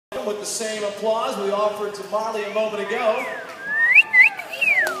welcome with the same applause we offered to Marley a moment ago.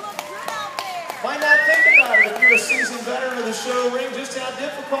 Might not think about it if you're a seasoned veteran of the show ring, just how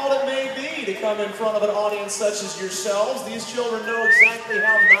difficult it may be to come in front of an audience such as yourselves. These children know exactly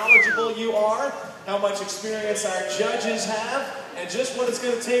how knowledgeable you are, how much experience our judges have, and just what it's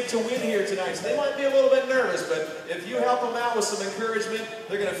going to take to win here tonight. So they might be a little bit nervous, but if you help them out with some encouragement,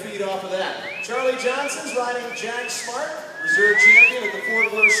 they're going to feed off of that. Charlie Johnson's riding Jack Smart, reserve champion at the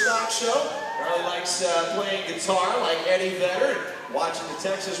Fort Worth Stock Show. Charlie likes playing guitar like Eddie Vedder, watching the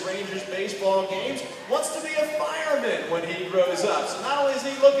Texas Rangers baseball games, wants to be a fireman when he grows up. So not only is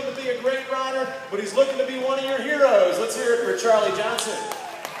he looking to be a great rider, but he's looking to be one of your heroes. Let's hear it for Charlie Johnson.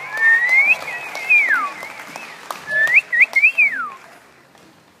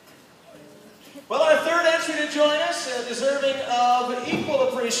 Well, our third entry to join us, deserving of equal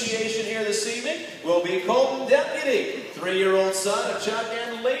appreciation here this evening, will be Colton Deputy, 3-year-old son of Chuck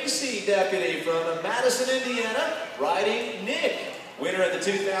and Lacey Deputy from Madison, Indiana, riding Nick. Winner of the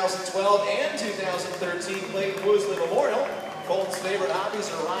 2012 and 2013 Clayton Woosley Memorial. Colton's favorite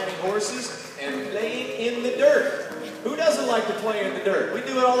hobbies are riding horses and playing in the dirt. Who doesn't like to play in the dirt? We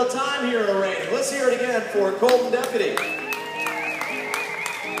do it all the time here in the Reining. Let's hear it again for Colton Deputy.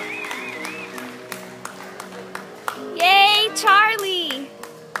 Yay, Charlie!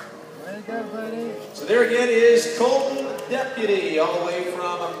 Way to go, buddy. So there again is Colton Deputy, all the way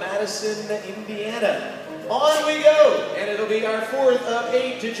from Madison, Indiana. On we go, and it'll be our fourth of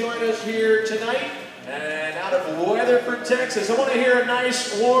 8 to join us here tonight. And out of Weatherford, Texas, I want to hear a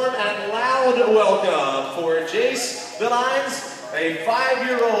nice, warm, and loud welcome for Jace Villines, a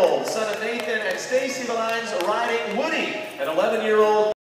 5-year-old son of Nathan and Stacy Villines, riding Woody, an 11-year-old